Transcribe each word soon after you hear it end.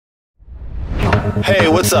Hey,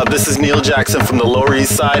 what's up? This is Neil Jackson from the Lower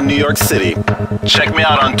East Side, New York City. Check me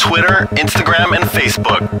out on Twitter, Instagram, and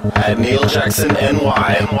Facebook at Neil Jackson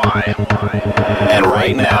NY. And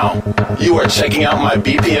right now, you are checking out my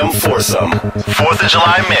BPM foursome 4th of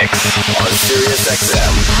July mix on Sirius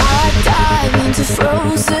XM. I dive into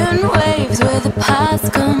frozen waves where the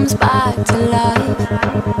past comes back to life.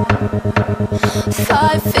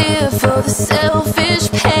 Fight fear for the selfish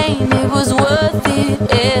pain, it was worth it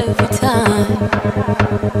every time.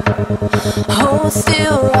 Hold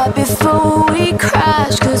still right before we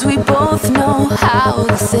crash, cause we both know how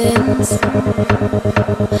this ends.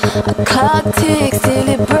 A clock ticks till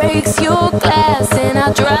it breaks your glass, and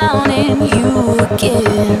I drown in you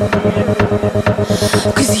again.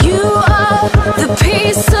 Cause you are the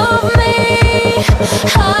piece of me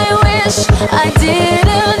I wish I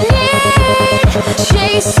didn't need.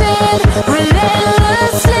 Chasing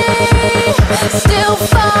relentlessly, still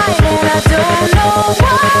fight and I don't know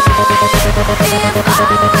why. If I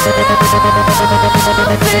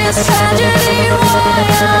love this tragedy, why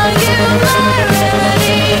are you my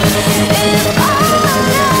remedy? If I love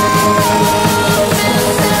this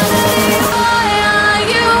tragedy, why are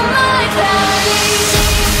you my clarity?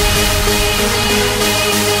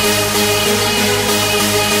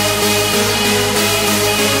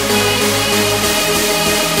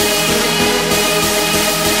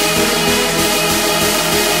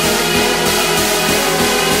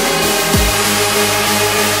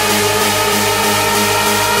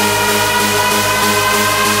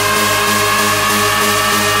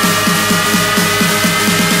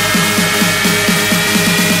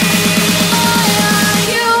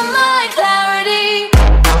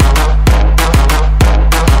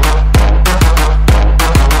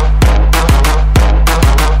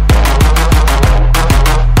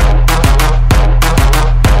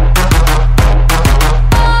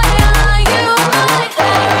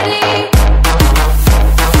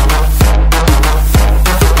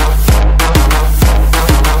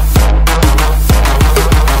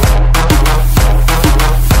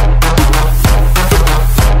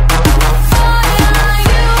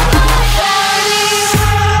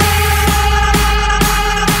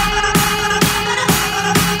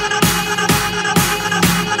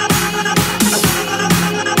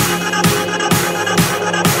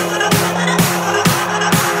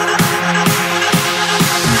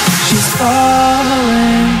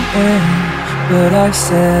 But I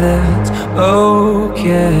said it's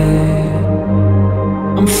okay.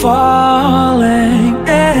 I'm falling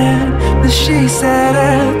in, but she said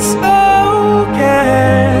it's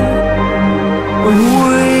okay. When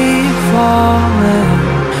we fall in,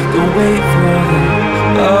 don't wait for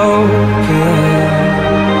the okay.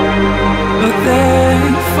 But they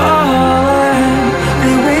fall in,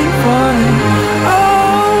 they wait for the okay.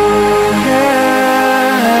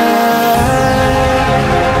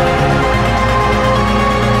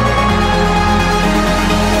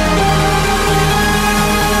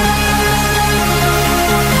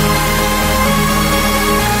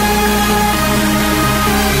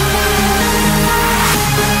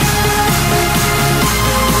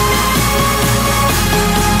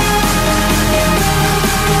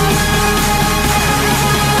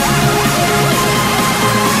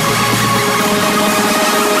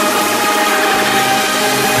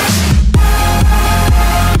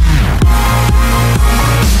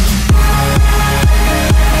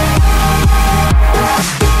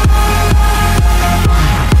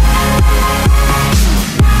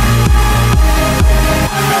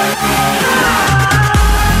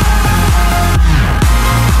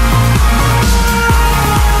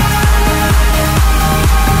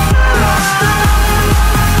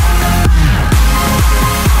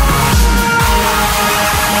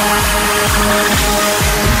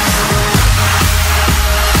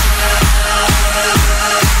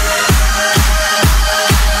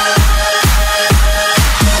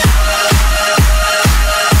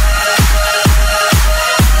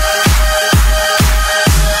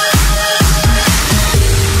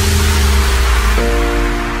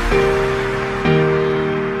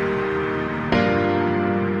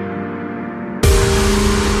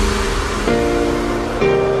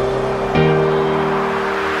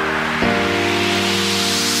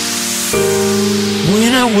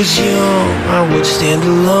 When I was young, I would stand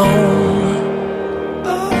alone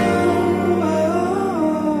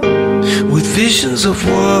with visions of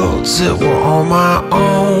worlds that were on my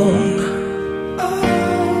own.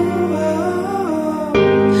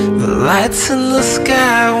 The lights in the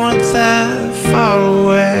sky weren't that far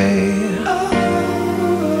away,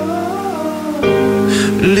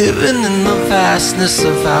 living in the vastness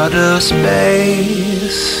of outer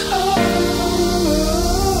space.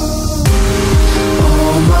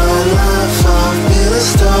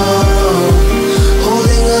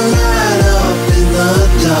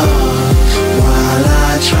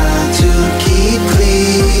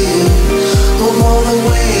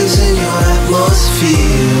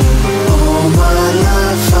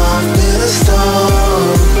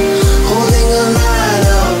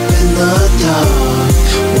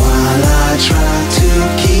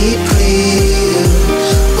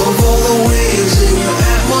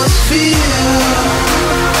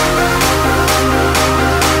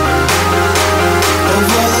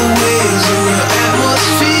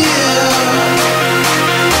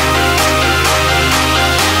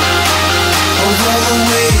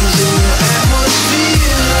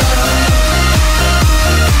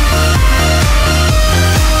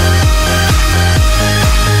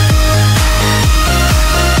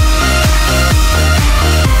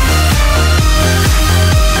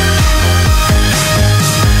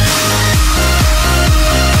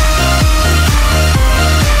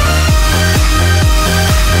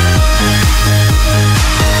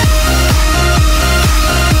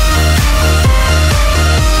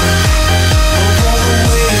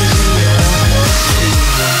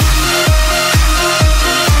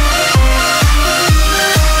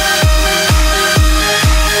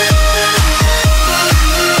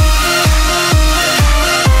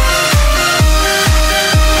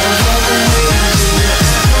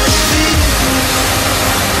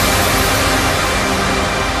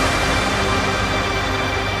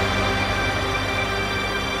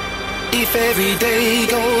 If every day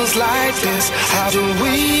goes like this, how do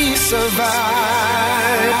we survive?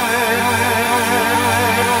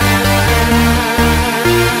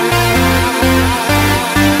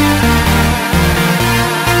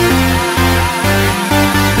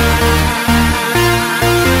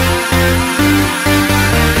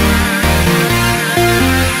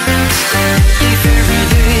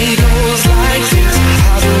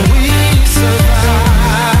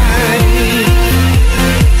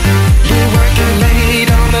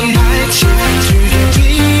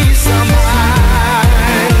 Peace of mind.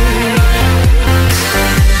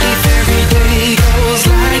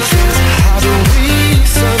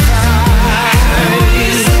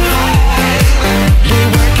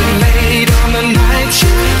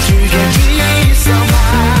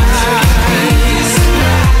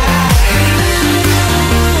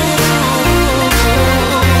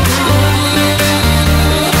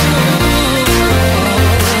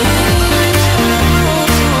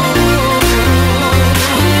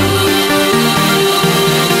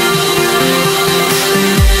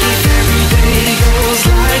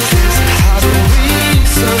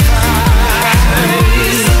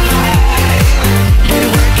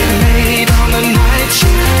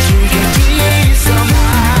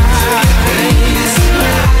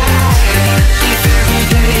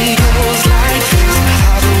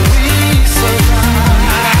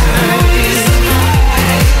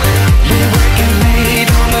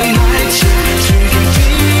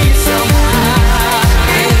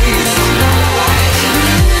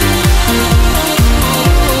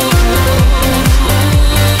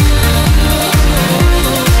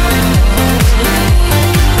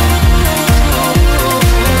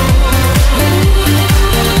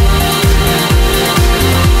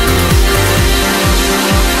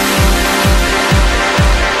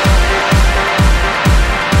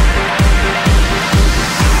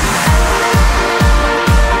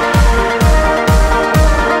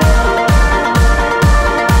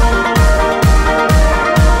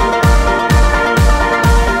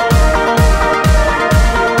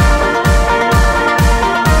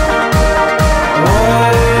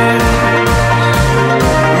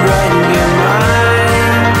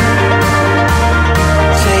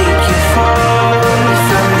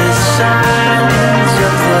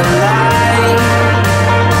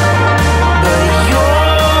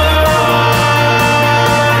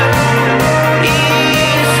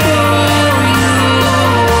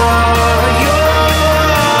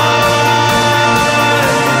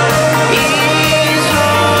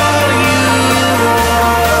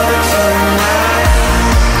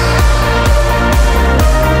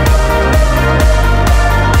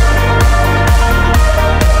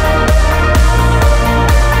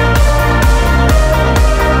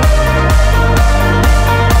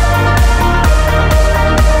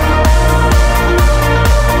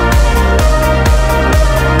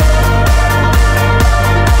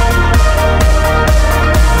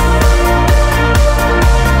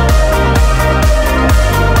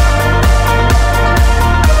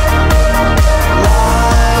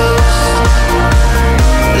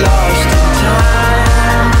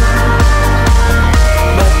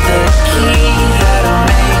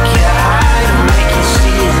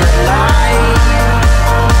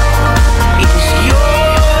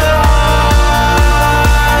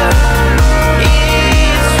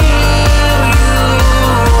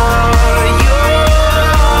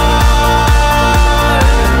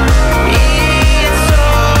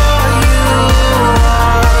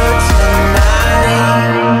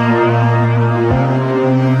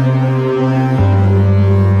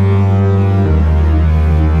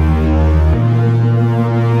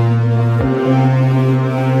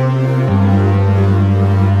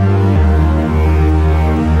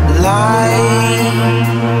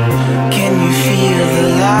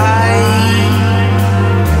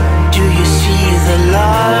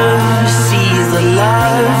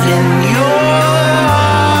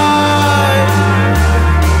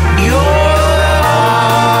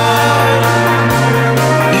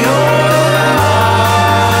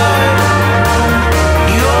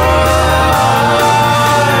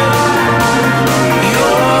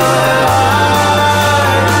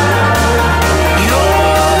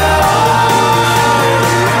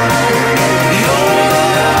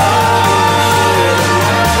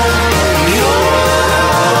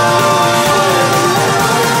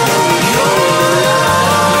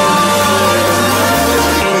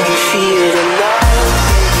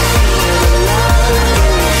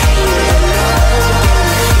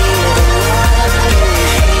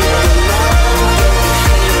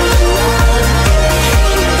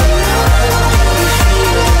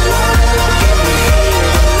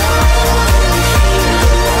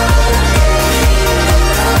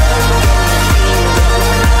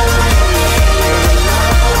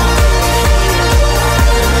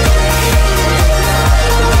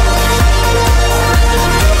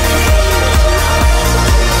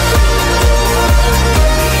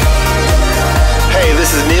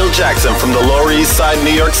 Neil Jackson from the Lower East Side,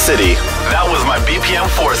 New York City. That was my BPM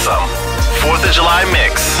foursome. 4th of July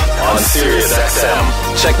mix on Sirius XM.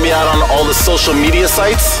 Check me out on all the social media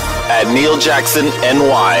sites at Neil Jackson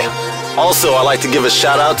NY. Also, I'd like to give a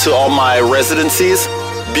shout out to all my residencies: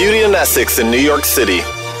 Beauty in Essex in New York City,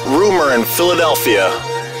 Rumor in Philadelphia,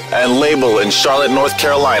 and Label in Charlotte, North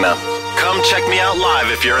Carolina. Come check me out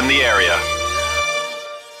live if you're in the area.